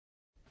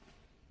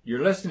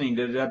You're listening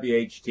to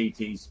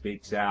WHTT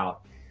Speaks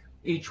Out.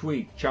 Each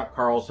week, Chuck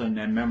Carlson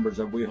and members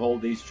of We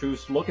Hold These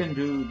Truths look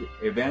into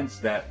events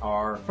that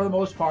are, for the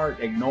most part,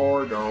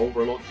 ignored or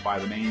overlooked by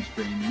the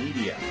mainstream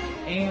media.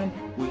 And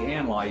we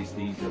analyze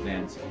these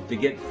events. To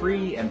get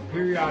free and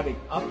periodic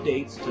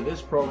updates to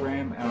this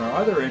program and our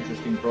other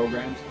interesting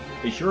programs,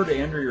 be sure to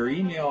enter your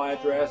email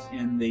address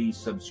in the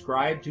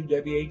Subscribe to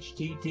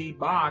WHTT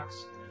box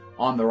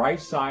on the right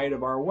side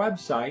of our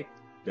website,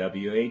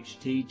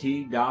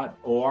 WHTT.org.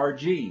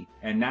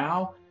 And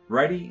now,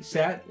 ready,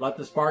 set, let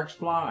the sparks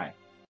fly.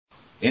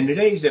 In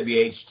today's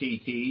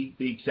WHTT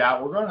Speaks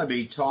Out, we're going to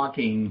be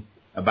talking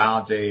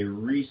about a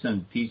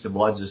recent piece of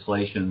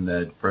legislation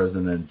that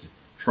President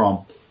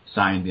Trump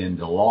signed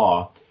into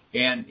law.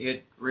 And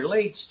it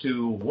relates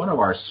to one of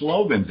our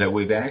slogans that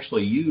we've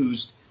actually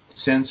used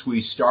since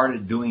we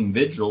started doing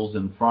vigils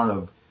in front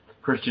of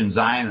Christian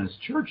Zionist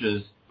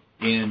churches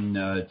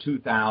in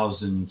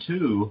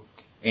 2002.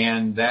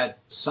 And that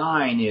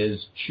sign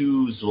is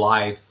 "Choose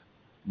Life,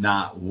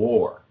 Not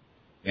War."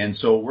 And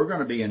so we're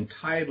going to be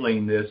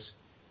entitling this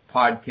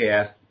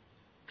podcast,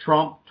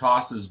 "Trump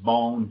Tosses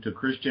Bone to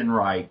Christian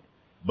Right,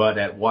 but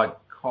at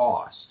what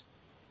cost?"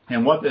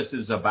 And what this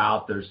is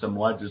about, there's some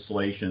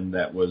legislation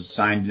that was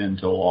signed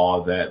into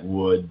law that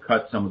would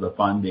cut some of the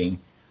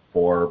funding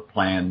for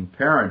Planned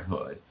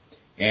Parenthood.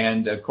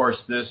 And, of course,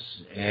 this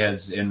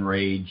has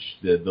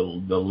enraged the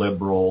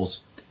liberals,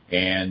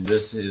 and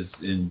this is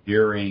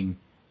endearing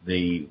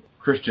the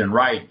Christian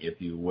right,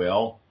 if you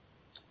will,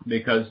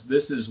 because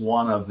this is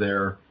one of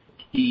their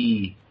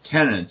key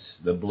tenets,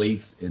 the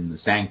belief in the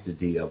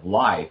sanctity of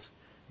life.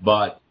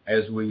 But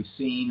as we've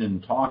seen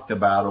and talked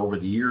about over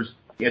the years,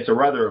 it's a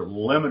rather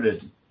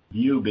limited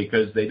view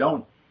because they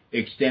don't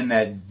extend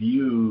that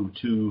view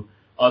to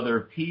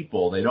other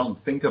people. They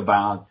don't think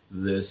about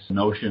this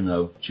notion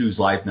of choose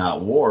life,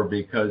 not war,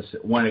 because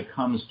when it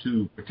comes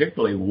to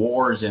particularly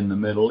wars in the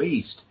Middle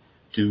East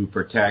to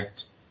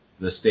protect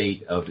the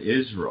state of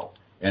Israel.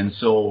 And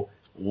so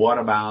what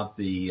about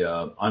the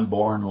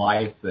unborn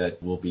life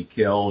that will be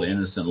killed,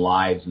 innocent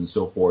lives and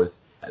so forth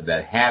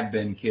that have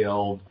been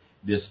killed,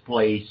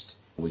 displaced?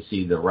 We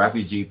see the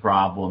refugee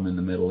problem in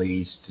the Middle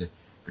East,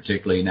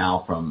 particularly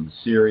now from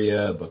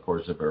Syria, but of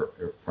course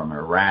from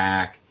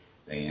Iraq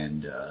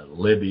and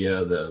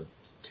Libya, the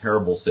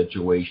terrible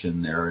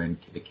situation there and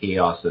the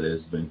chaos that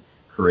has been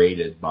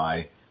created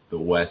by the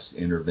West's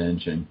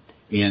intervention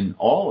in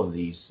all of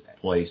these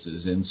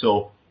places. And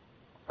so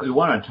we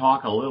want to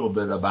talk a little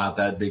bit about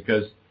that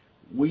because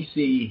we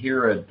see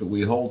here at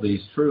We Hold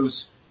These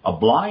Truths a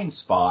blind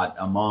spot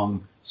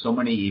among so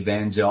many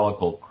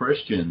evangelical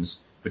Christians,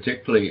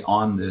 particularly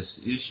on this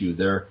issue.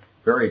 They're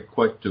very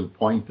quick to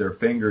point their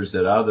fingers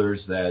at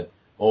others that,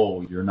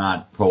 oh, you're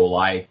not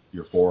pro-life,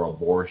 you're for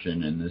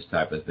abortion and this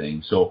type of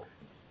thing. So,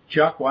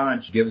 Chuck, why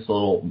don't you give us a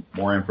little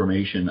more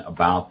information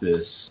about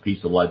this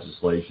piece of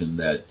legislation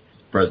that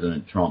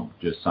President Trump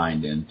just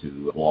signed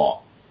into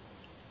law?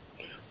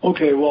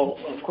 Okay, well,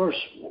 of course,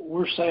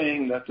 we're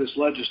saying that this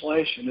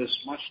legislation is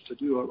much to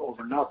do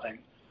over nothing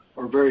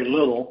or very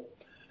little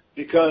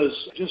because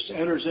it just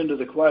enters into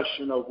the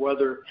question of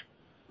whether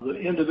the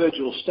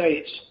individual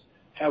states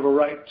have a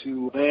right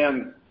to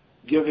ban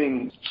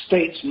giving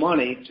states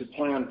money to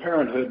Planned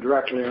Parenthood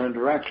directly or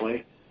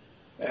indirectly.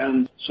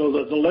 And so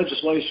the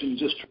legislation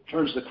just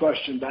turns the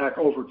question back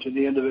over to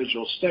the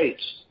individual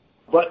states.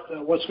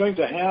 But what's going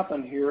to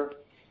happen here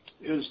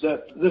is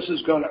that this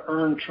is going to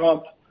earn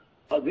Trump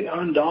the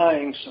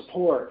undying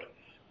support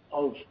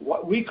of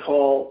what we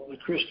call the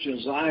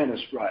Christian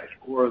Zionist right,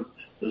 or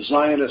the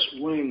Zionist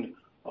wing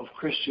of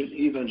Christian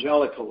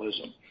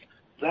evangelicalism.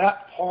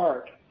 That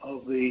part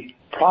of the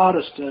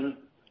Protestant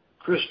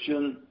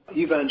Christian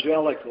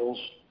evangelicals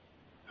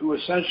who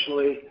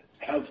essentially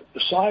have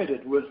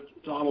sided with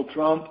Donald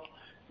Trump.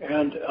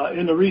 And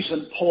in the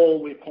recent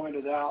poll, we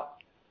pointed out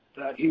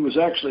that he was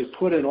actually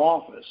put in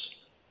office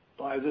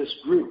by this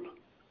group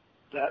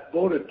that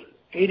voted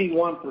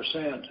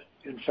 81%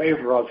 in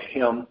favor of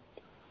him,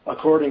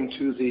 according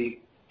to the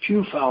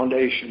Pew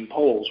Foundation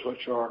polls,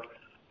 which are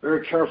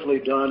very carefully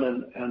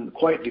done and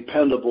quite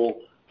dependable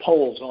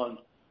polls on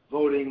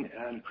voting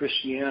and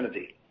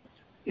Christianity.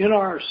 In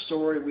our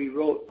story, we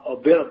wrote a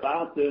bit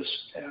about this,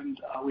 and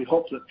we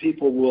hope that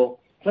people will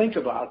think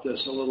about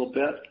this a little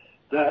bit,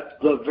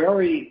 that the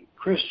very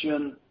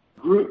Christian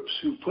groups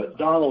who put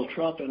Donald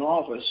Trump in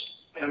office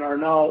and are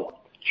now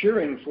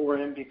cheering for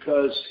him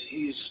because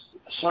he's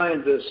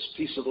signed this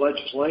piece of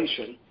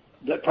legislation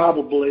that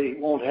probably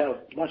won't have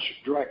much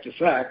direct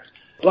effect,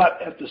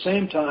 but at the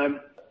same time,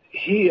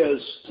 he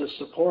is the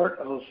support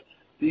of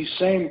these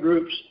same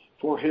groups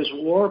for his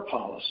war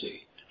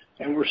policy.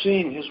 And we're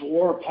seeing his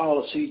war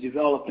policy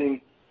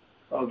developing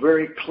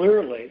very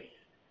clearly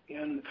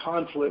in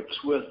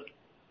conflicts with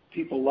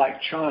people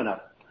like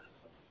China.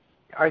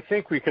 I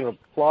think we can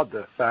applaud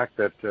the fact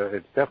that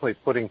it's definitely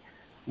putting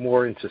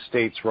more into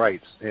states'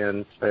 rights,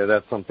 and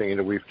that's something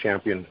that we've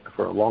championed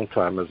for a long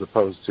time, as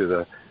opposed to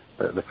the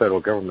federal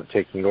government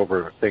taking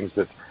over things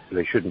that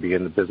they shouldn't be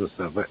in the business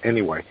of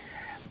anyway.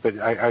 But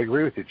I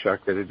agree with you,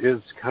 Chuck, that it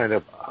is kind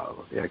of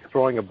like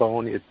throwing a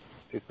bone.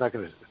 It's not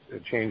going to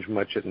change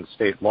much in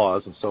state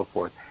laws and so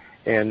forth.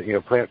 And,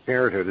 Planned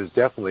Parenthood has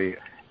definitely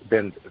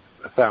been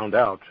found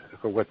out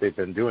for what they've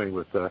been doing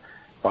with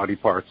body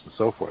parts and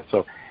so forth.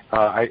 So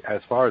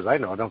as far as I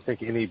know, I don't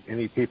think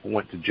any people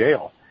went to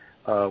jail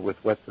with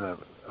what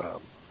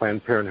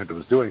Planned Parenthood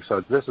was doing.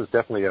 So this is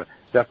definitely a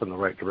step in the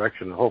right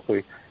direction. And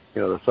hopefully,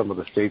 some of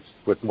the states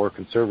with more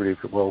conservative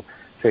will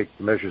take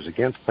measures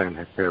against Planned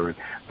Parenthood.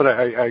 But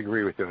I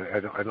agree with you.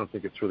 I don't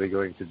think it's really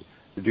going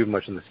to do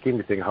much in the scheme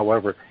of things.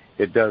 However,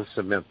 it does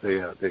cement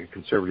the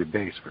conservative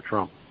base for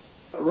Trump.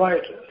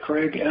 Right,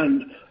 Craig.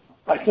 And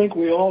I think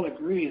we all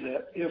agree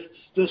that if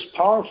this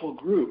powerful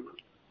group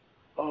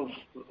of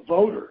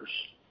voters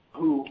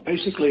who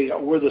basically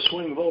were the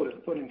swing vote in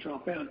putting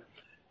Trump in,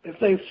 if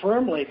they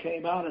firmly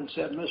came out and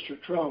said, Mr.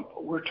 Trump,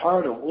 we're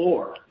tired of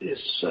war.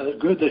 It's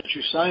good that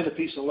you signed a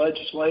piece of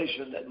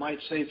legislation that might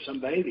save some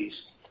babies,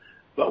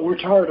 but we're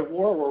tired of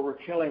war where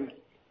we're killing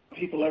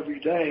people every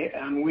day,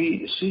 and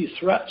we see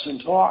threats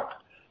and talk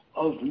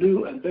of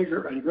new and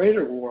bigger and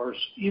greater wars,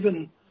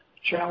 even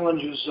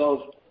challenges of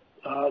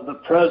the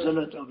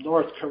president of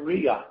North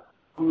Korea,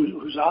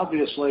 who's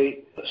obviously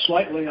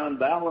slightly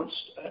unbalanced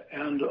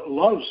and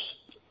loves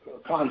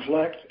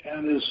conflict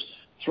and is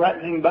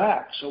threatening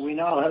back. So we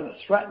now have a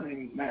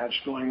threatening match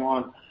going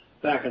on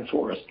back and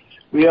forth.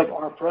 We have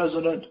our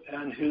president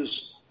and his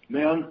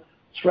men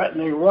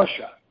threatening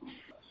Russia,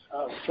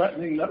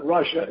 threatening that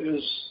Russia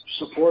is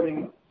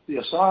supporting the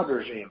Assad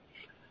regime.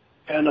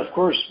 And of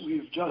course,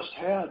 we've just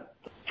had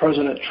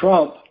President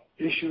Trump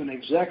issue an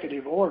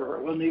executive order.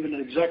 It wasn't even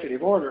an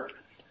executive order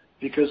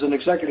because an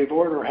executive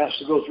order has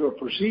to go through a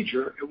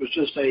procedure. It was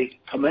just a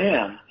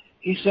command.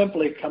 He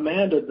simply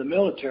commanded the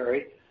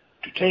military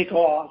to take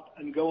off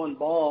and go and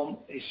bomb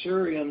a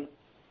Syrian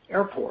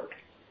airport.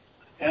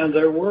 And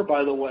there were,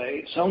 by the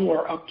way,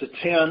 somewhere up to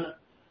 10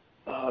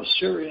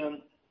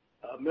 Syrian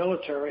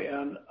military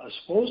and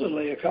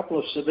supposedly a couple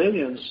of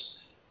civilians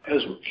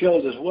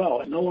killed as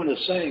well. No one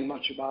is saying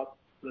much about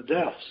the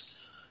deaths.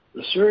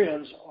 The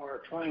Syrians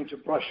are trying to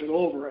brush it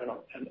over and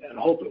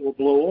hope it will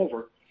blow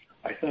over,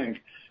 I think.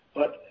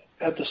 But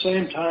at the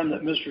same time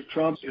that Mr.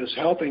 Trump is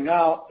helping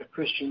out the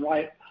Christian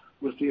right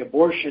with the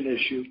abortion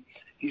issue,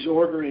 he's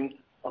ordering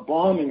a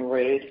bombing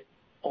raid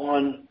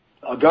on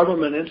a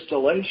government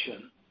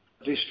installation,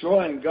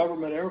 destroying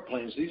government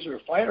airplanes. These are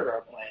fighter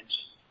airplanes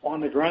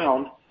on the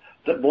ground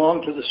that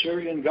belong to the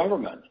Syrian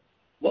government.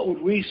 What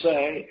would we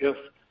say if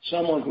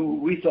someone who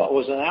we thought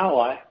was an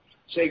ally,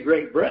 say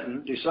Great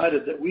Britain,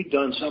 decided that we'd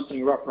done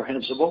something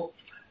reprehensible,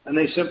 and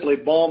they simply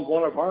bombed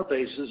one of our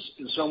bases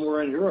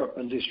somewhere in Europe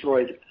and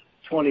destroyed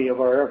 20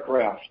 of our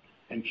aircraft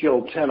and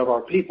killed 10 of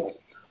our people?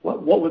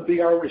 What would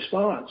be our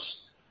response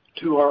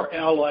to our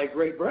ally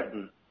Great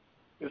Britain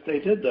if they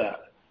did that?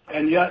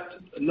 And yet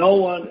no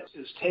one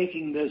is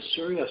taking this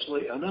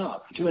seriously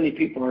enough. Too many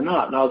people are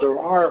not. Now, there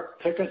are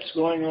pickets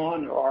going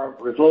on, there are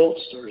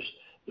revolts,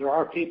 there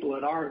are people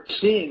that are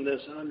seeing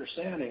this and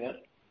understanding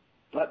it,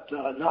 but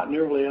not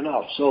nearly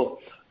enough. So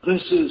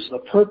this is the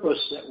purpose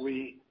that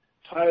we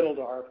titled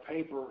our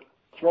paper,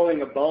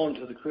 Throwing a Bone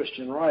to the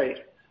Christian Right.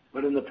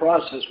 But in the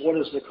process, what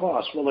is the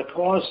cost? Well, the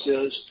cost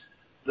is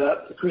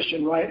that the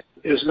Christian right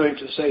is going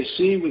to say,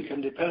 see, we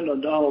can depend on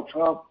Donald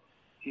Trump.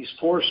 He's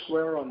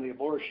foursquare on the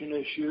abortion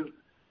issue.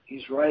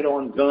 He's right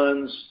on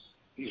guns.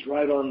 He's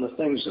right on the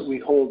things that we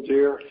hold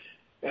dear.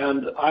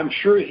 And I'm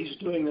sure he's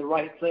doing the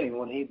right thing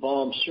when he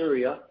bombs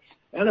Syria.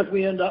 And if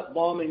we end up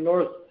bombing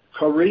North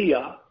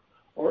Korea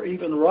or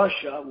even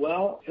Russia,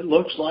 well, it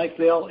looks like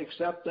they'll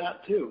accept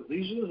that too.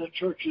 These are the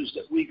churches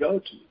that we go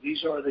to.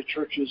 These are the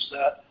churches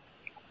that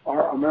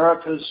are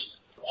America's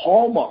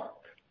hallmark,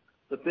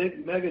 the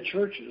big mega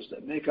churches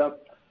that make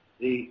up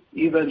the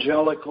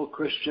evangelical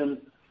Christian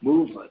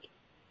movement.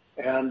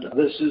 And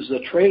this is the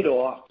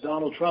trade-off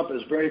Donald Trump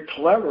has very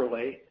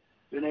cleverly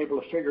been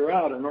able to figure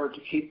out in order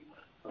to keep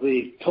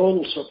the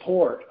total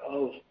support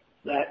of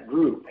that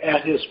group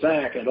at his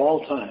back at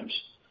all times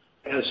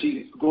as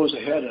he goes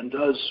ahead and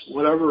does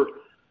whatever.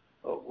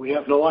 We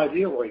have no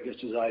idea where he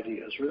gets his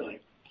ideas, really.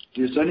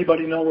 Does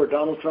anybody know where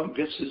Donald Trump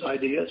gets his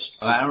ideas?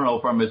 I don't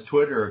know, from his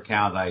Twitter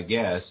account, I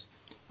guess.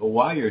 But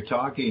while you're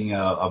talking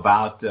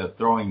about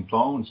throwing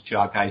bones,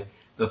 Chuck,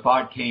 the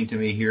thought came to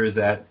me here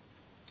that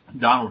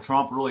Donald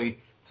Trump really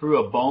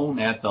threw a bone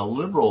at the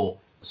liberal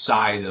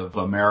side of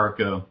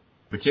America,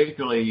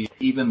 particularly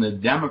even the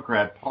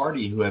Democrat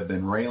Party, who have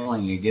been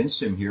railing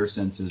against him here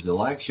since his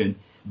election.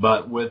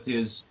 But with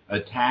his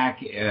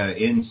attack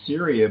in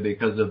Syria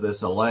because of this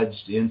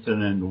alleged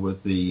incident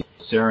with the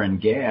sarin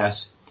gas,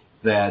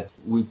 that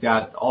we've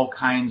got all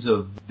kinds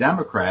of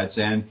Democrats,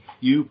 and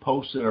you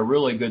posted a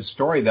really good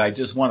story that I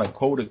just want to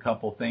quote a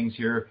couple things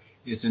here.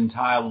 It's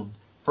entitled,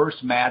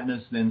 First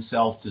Madness, Then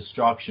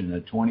Self-Destruction,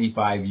 a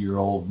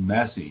 25-year-old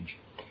message.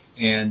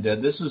 And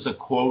this is a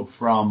quote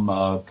from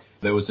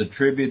that was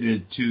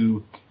attributed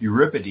to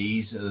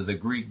Euripides, the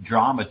Greek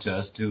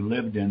dramatist who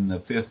lived in the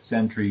 5th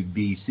century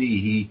B.C.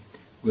 He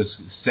was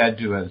said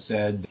to have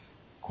said,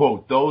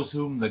 quote, those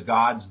whom the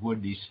gods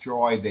would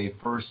destroy, they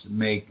first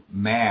make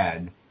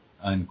mad,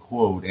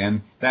 unquote.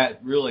 And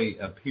that really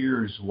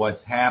appears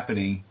what's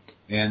happening.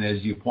 And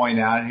as you point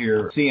out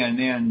here,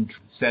 CNN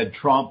said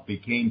Trump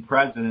became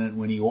president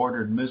when he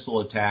ordered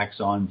missile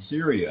attacks on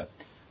Syria.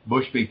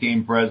 Bush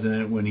became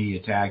president when he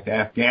attacked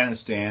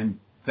Afghanistan.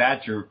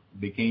 Thatcher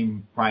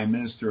became prime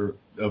minister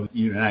of the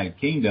United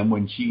Kingdom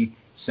when she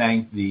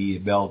sank the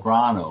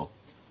Belgrano.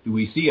 Do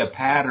we see a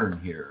pattern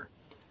here?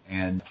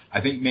 And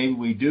I think maybe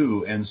we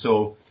do. And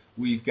so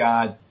we've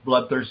got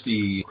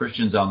bloodthirsty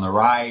Christians on the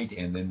right,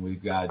 and then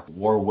we've got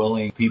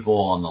war-willing people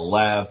on the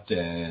left,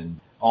 and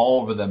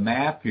all over the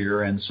map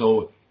here. And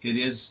so it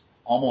is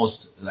almost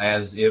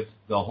as if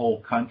the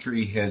whole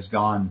country has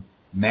gone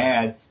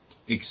mad,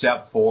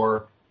 except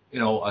for,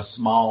 a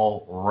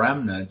small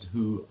remnant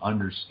who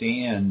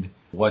understand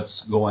what's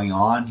going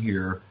on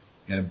here,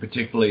 and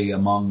particularly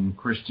among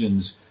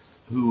Christians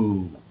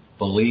who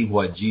believe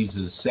what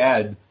Jesus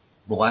said,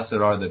 blessed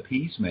are the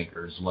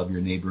peacemakers, love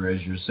your neighbor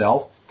as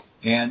yourself,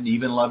 and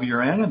even love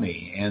your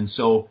enemy. And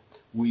so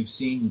we've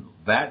seen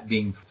that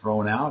being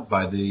thrown out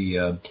by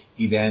the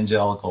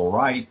evangelical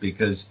right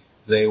because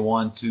they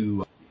want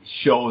to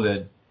show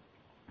that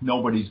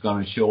nobody's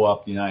going to show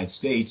up in the United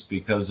States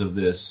because of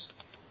this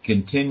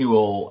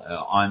continual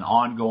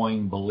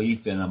ongoing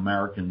belief in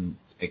American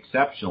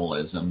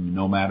exceptionalism,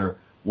 no matter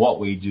what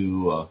we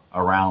do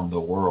around the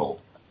world.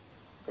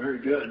 Very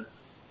good.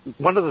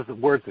 One of the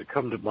words that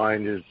come to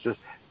mind is just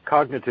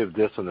cognitive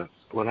dissonance.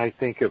 When I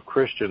think of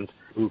Christians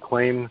who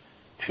claim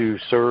to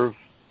serve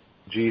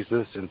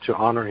Jesus and to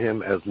honor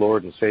him as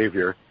Lord and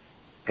Savior,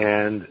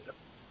 and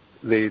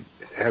they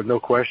have no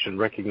question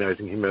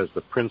recognizing him as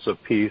the Prince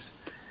of Peace,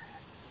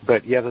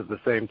 but yet at the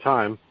same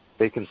time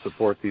they can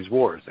support these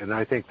wars. And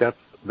I think that's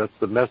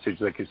the message,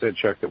 like you said,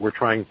 Chuck, that we're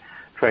trying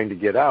to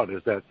get out,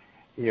 is that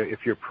if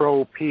you're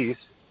pro-peace,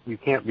 you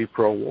can't be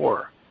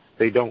pro-war.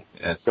 They don't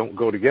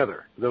go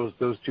together. Those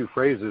two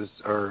phrases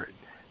are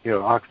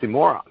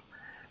oxymoron.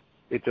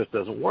 It just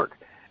doesn't work.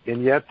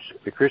 And yet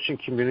the Christian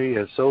community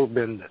has so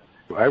been,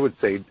 I would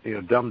say,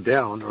 dumbed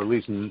down, or at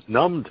least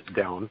numbed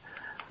down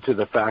to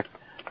the fact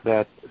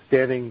that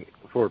standing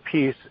for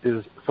peace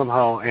is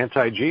somehow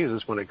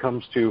anti-Jesus when it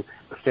comes to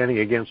standing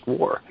against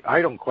war.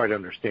 I don't quite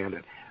understand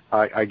it.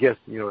 I guess,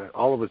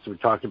 all of us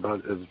have talked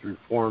about as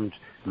Reformed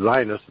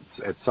Zionists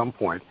at some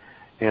point,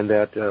 and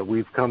that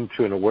we've come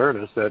to an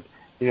awareness that,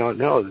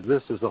 no,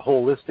 this is a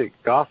holistic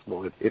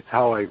gospel. It's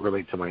how I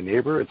relate to my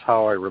neighbor. It's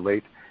how I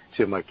relate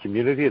to my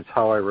community. It's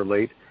how I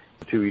relate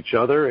to each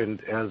other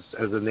and as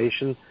a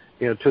nation,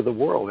 to the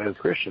world as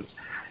Christians.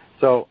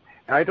 So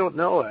I don't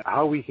know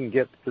how we can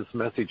get this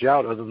message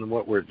out other than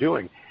what we're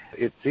doing.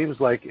 It seems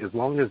like as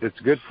long as it's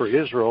good for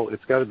Israel,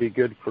 it's got to be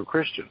good for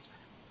Christians.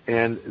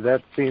 And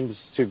that seems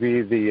to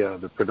be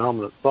the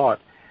predominant thought.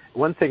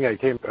 One thing I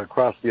came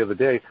across the other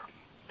day,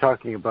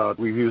 talking about,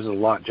 we've used it a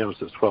lot,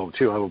 Genesis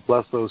 12:2. I will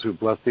bless those who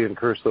bless thee and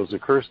curse those who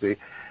curse thee.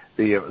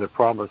 The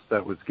promise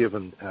that was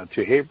given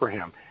to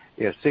Abraham,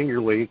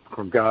 singularly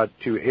from God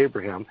to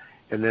Abraham,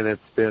 and then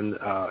it's been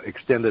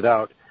extended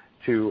out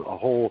to a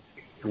whole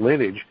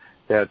lineage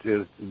that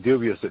is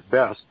dubious at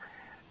best.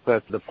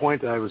 But the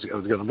point I was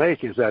going to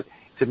make is that,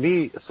 to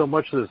me, so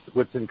much of this,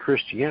 what's in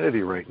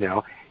Christianity right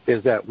now,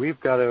 is that we've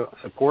got to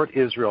support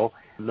Israel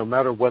no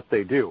matter what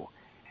they do.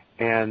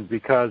 And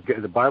because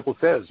the Bible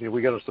says,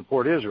 we got to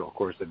support Israel. Of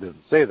course, it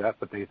doesn't say that,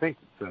 but they think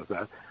it says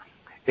that.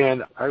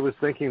 And I was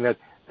thinking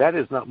that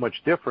is not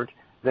much different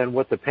than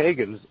what the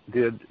pagans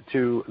did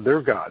to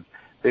their gods.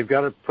 They've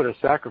got to put a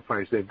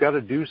sacrifice. They've got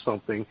to do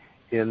something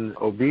in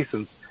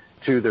obeisance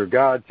to their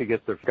God to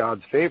get their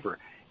God's favor.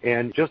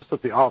 And just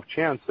at the off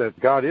chance that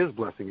God is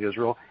blessing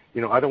Israel,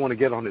 I don't want to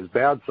get on his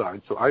bad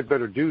side, so I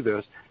better do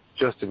this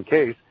just in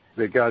case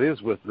that God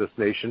is with this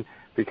nation,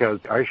 because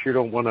I sure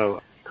don't want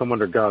to come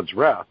under God's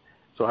wrath.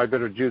 So I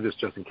better do this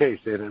just in case.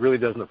 And it really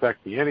doesn't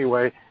affect me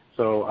anyway,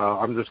 so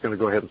I'm just going to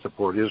go ahead and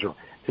support Israel.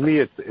 To me,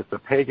 it's a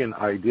pagan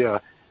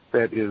idea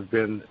that has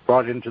been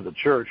brought into the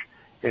church,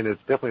 and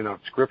it's definitely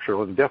not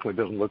scriptural, and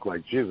definitely doesn't look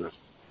like Jesus.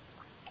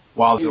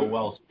 Well, so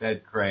well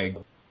said, Craig.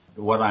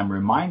 What I'm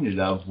reminded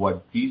of,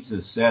 what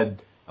Jesus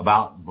said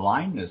about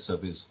blindness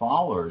of his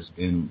followers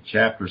in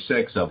chapter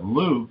 6 of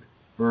Luke,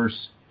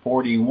 verse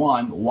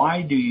 41,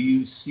 why do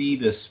you see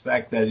the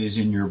speck that is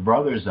in your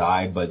brother's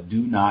eye, but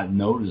do not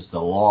notice the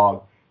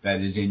log that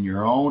is in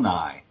your own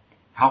eye?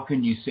 How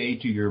can you say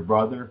to your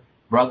brother,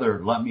 brother,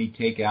 let me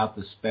take out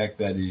the speck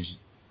that is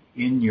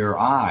in your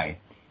eye,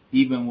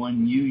 even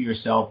when you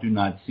yourself do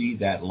not see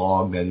that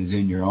log that is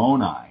in your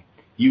own eye?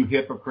 You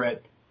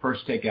hypocrite,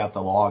 first take out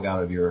the log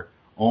out of your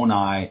own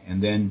eye,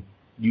 and then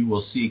you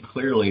will see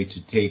clearly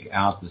to take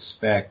out the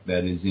speck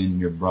that is in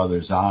your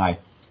brother's eye.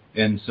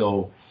 And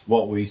so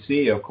what we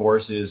see, of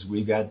course, is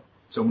we've got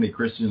so many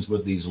Christians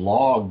with these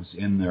logs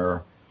in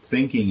their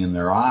thinking, in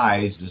their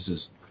eyes, just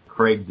as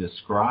Craig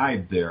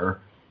described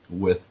there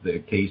with the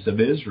case of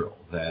Israel,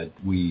 that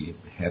we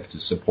have to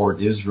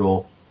support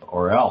Israel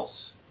or else.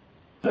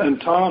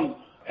 And Tom,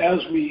 as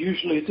we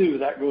usually do,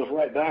 that goes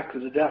right back to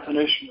the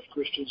definition of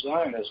Christian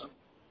Zionism.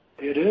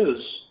 it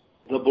is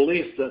the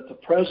belief that the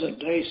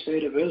present-day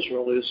state of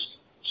Israel is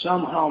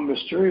somehow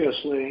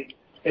mysteriously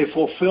a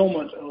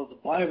fulfillment of the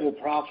Bible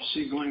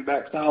prophecy going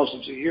back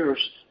thousands of years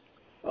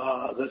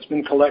that's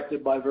been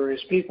collected by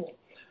various people.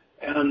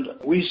 And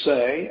we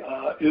say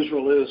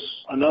Israel is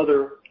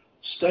another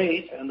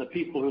state, and the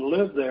people who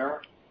live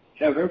there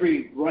have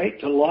every right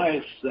to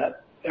life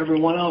that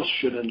everyone else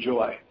should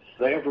enjoy.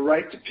 They have a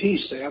right to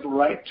peace. They have a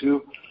right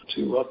to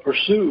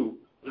pursue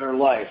their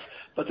life.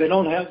 But they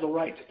don't have the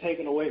right to take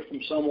it away from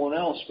someone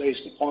else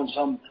based upon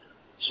some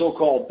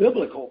so-called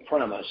biblical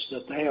premise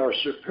that they are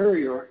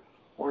superior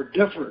or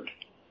different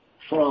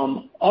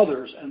from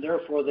others, and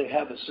therefore they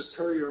have a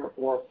superior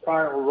or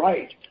prior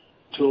right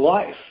to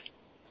life.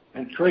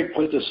 And Craig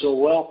put this so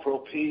well,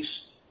 pro-peace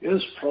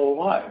is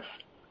pro-life.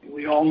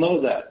 We all know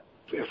that.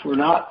 If we're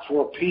not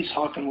for peace,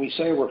 how can we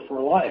say we're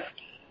for life?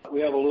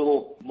 We have a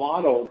little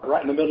motto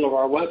right in the middle of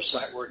our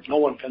website where no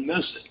one can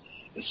miss it.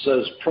 It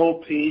says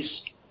pro-peace,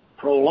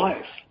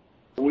 pro-life.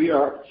 We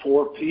are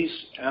for peace,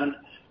 and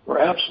we're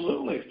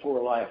absolutely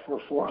for life.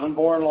 We're for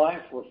unborn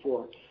life, we're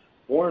for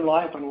born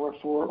life, and we're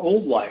for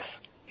old life,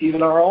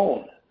 even our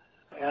own.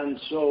 And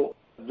so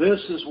this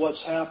is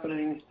what's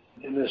happening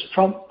in this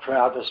Trump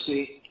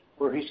travesty,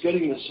 where he's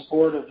getting the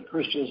support of the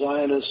Christian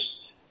Zionists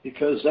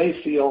because they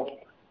feel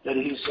that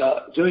he's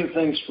doing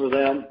things for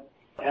them,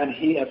 and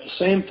he at the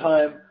same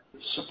time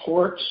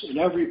supports in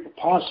every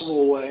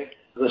possible way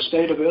the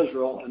state of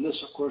Israel. And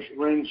this, of course,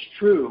 rings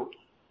true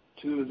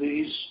to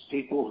these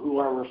people who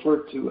are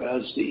referred to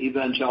as the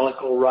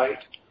evangelical right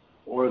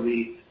or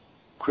the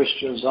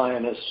Christian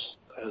Zionists,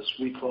 as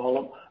we call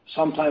them.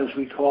 Sometimes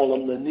we call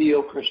them the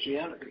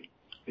neo-Christianity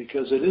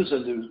because it is a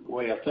new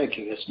way of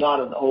thinking. It's not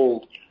an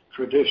old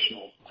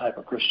traditional type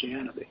of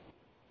Christianity.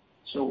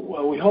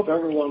 So we hope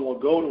everyone will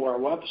go to our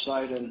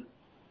website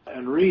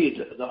and read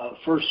the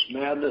First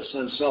Madness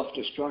and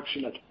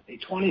Self-Destruction, a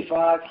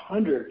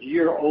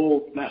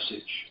 2,500-year-old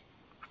message.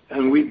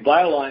 And we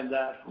byline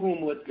that,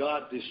 whom would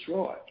God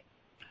destroy?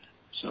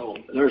 So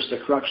there's the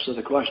crux of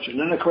the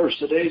question. And, of course,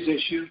 today's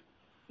issue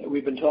that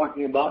we've been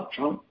talking about,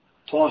 Trump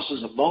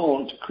tosses a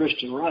bone to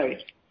Christian right,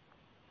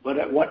 but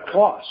at what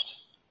cost?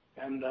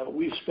 And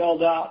we've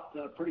spelled out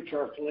pretty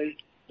carefully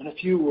in a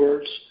few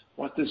words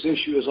what this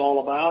issue is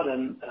all about.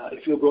 And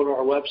if you'll go to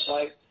our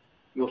website,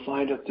 you'll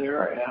find it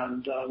there.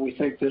 And we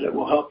think that it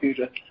will help you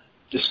to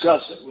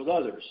discuss it with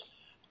others.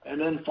 And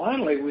then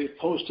finally, we've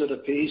posted a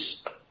piece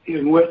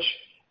in which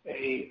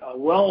a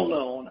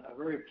well-known, a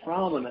very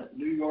prominent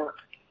New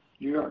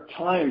York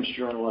Times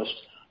journalist,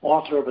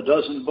 author of a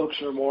dozen books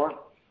or more,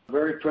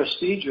 very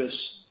prestigious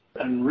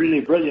and really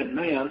brilliant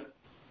man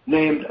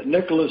named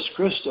Nicholas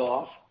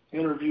Kristof,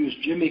 interviews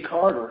Jimmy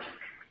Carter.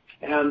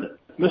 And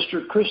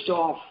Mr.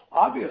 Kristof,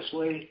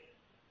 obviously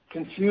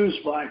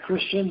confused by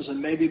Christians and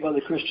maybe by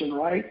the Christian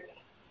right,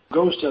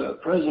 goes to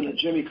President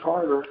Jimmy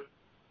Carter,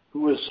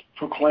 who was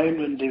proclaimed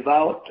and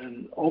devout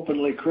and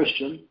openly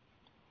Christian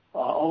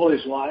all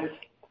his life.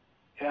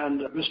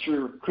 And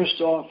Mr.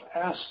 Kristof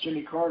asks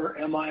Jimmy Carter,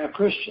 "Am I a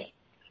Christian?"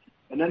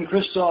 And then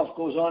Kristof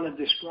goes on and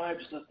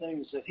describes the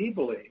things that he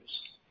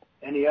believes.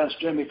 And he asks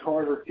Jimmy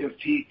Carter if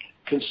he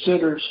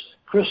considers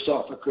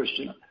Kristof a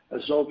Christian,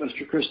 as though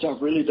Mr. Kristof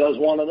really does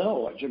want to know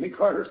what Jimmy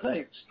Carter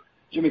thinks.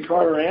 Jimmy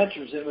Carter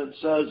answers him and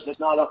says it's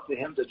not up to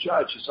him to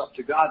judge, it's up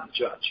to God to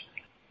judge.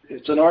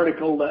 It's an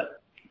article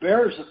that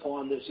bears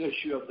upon this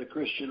issue of the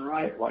Christian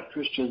right, what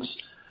Christians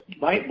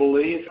might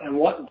believe, and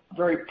what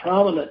very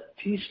prominent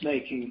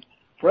peacemaking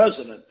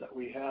president that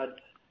we had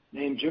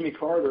named Jimmy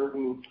Carter,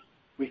 who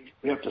we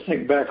have to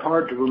think back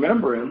hard to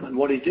remember him and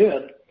what he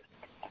did.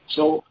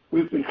 So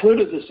we've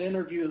included this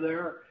interview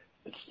there.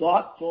 It's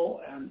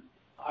thoughtful, and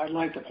I'd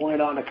like to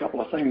point out a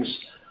couple of things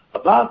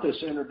about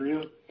this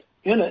interview.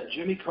 In it,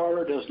 Jimmy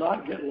Carter does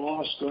not get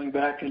lost going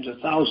back into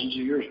thousands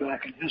of years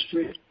back in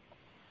history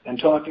and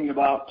talking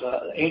about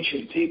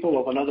ancient people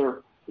of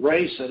another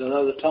race at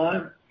another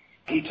time.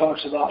 He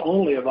talks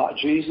only about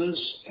Jesus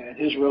and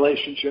his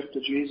relationship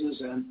to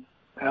Jesus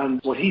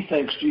and what he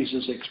thinks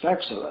Jesus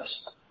expects of us.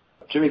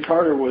 Jimmy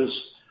Carter was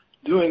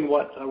doing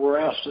what we're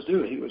asked to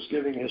do. He was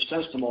giving his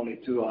testimony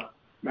to a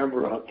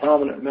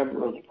prominent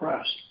member of the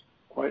press.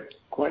 Quite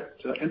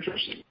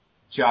interesting.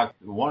 Chuck,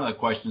 one of the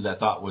questions I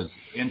thought was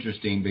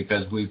interesting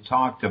because we've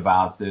talked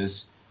about this.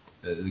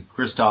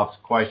 Kristof's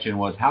question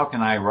was, how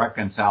can I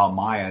reconcile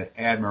my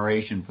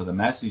admiration for the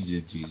message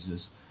of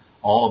Jesus,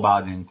 all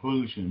about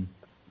inclusion,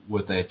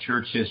 with a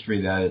church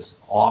history that is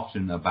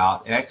often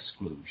about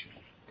exclusion?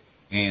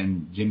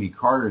 And Jimmy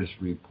Carter's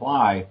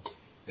reply,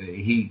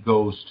 he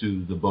goes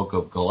to the book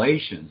of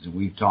Galatians, and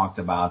we've talked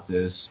about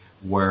this,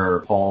 where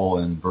Paul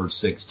in verse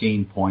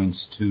 16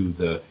 points to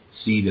the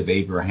seed of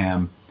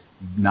Abraham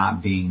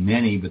not being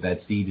many, but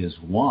that seed is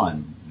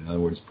one. In other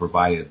words,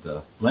 provided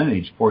the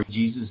lineage for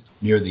Jesus.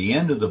 Near the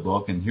end of the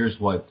book, and here's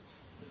what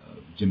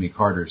Jimmy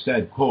Carter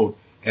said, quote,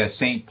 as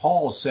St.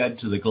 Paul said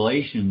to the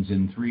Galatians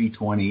in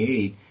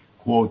 3:28,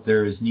 quote,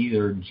 there is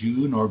neither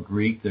Jew nor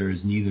Greek, there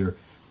is neither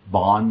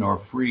bond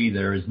nor free,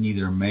 there is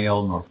neither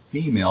male nor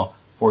female,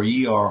 for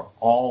ye are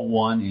all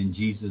one in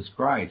Jesus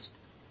Christ.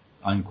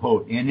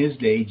 unquote. In his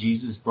day,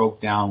 Jesus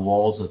broke down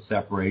walls of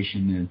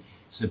separation and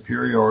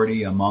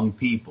superiority among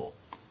people.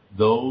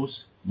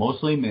 Those,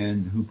 mostly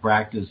men, who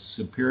practice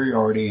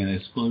superiority and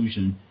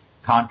exclusion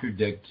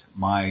contradict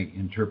my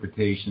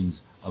interpretations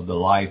of the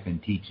life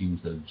and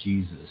teachings of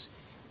Jesus,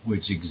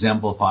 which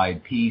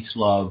exemplified peace,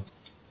 love,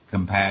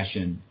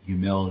 compassion,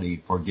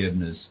 humility,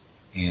 forgiveness,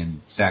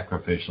 and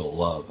sacrificial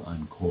love,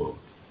 unquote.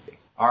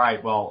 All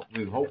right, well,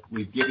 we hope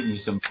we've given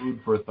you some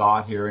food for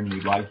thought here, and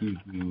we'd like you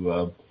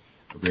to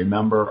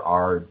remember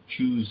our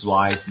Choose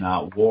Life,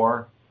 Not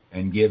War,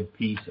 and give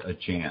peace a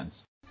chance.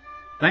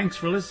 Thanks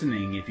for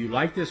listening. If you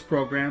like this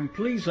program,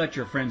 please let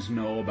your friends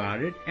know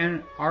about it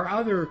and our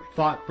other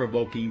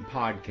thought-provoking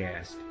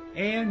podcast.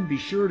 And be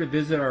sure to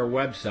visit our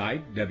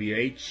website,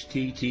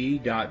 whtt.org,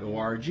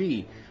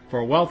 for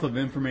a wealth of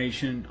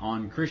information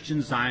on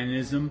Christian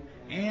Zionism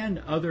and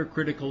other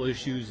critical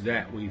issues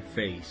that we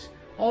face.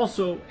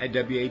 Also, at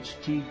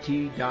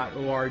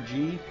whtt.org,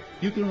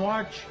 you can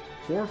watch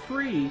for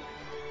free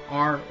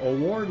our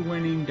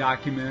award-winning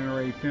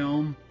documentary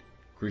film,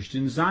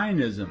 Christian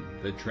Zionism,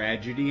 The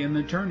Tragedy and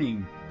the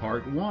Turning,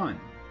 Part 1.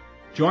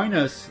 Join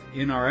us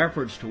in our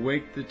efforts to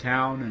wake the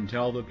town and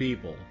tell the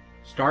people.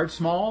 Start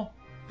small,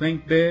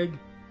 think big,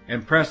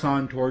 and press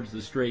on towards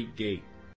the straight gate.